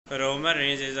Roman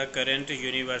Reigns is the current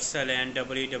Universal and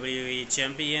WWE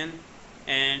champion,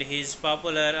 and he is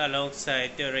popular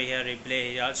alongside Rhea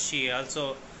Ripley. She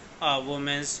also a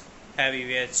women's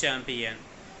heavyweight champion.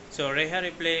 So Rhea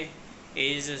Ripley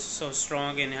is so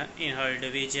strong in her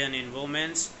division in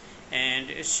women's,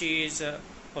 and she is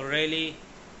really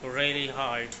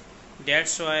hard.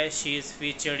 That's why she is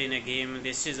featured in a game.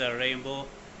 This is a Rainbow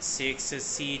Six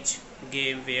Siege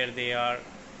game where they are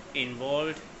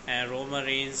involved, and Roman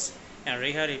Reigns and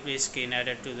Rhea Ripley skin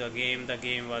added to the game. The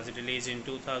game was released in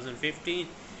 2015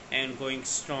 and going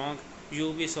strong.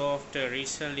 Ubisoft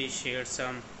recently shared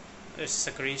some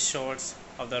screenshots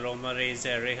of the Roman Reigns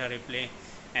and Rhea Ripley,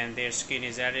 and their skin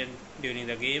is added during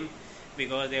the game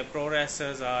because their pro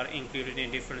wrestlers are included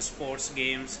in different sports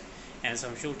games and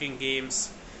some shooting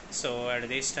games. So at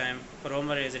this time,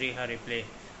 Roman Reigns and Rhea Ripley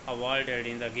awarded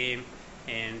in the game,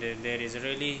 and there is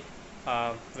really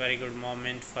a very good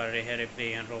moment for Rhea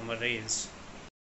Ripley and Roman Reigns.